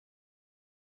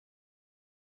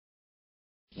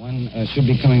One should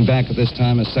be coming back at this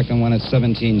time, a second one at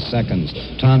 17 seconds.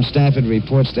 Tom Stafford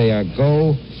reports they are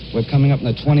go. We're coming up in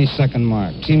the 20-second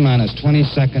mark. T-minus 20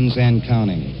 seconds and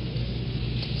counting.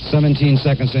 17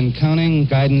 seconds and counting.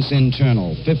 Guidance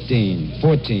internal. 15,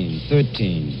 14,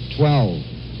 13, 12,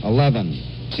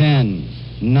 11, 10,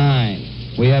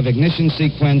 9. We have ignition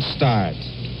sequence start.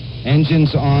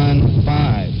 Engines on.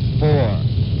 5, 4,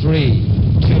 3,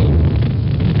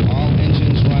 2. All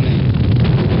engines running.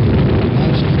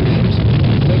 Launch commit.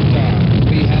 Liftoff.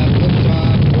 We have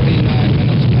liftoff 49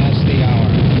 minutes past the hour.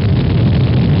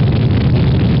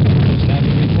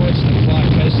 Stafford reports the clock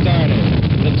has started.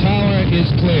 The tower is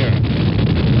clear.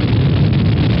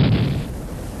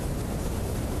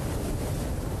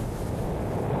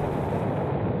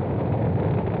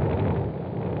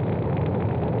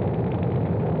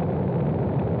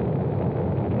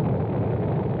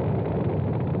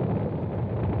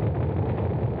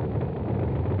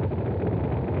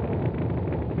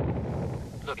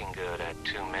 Looking good at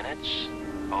 2 minutes.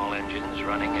 All engines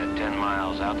running at 10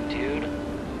 miles altitude,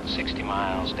 60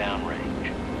 miles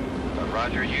downrange.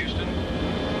 Roger, Houston.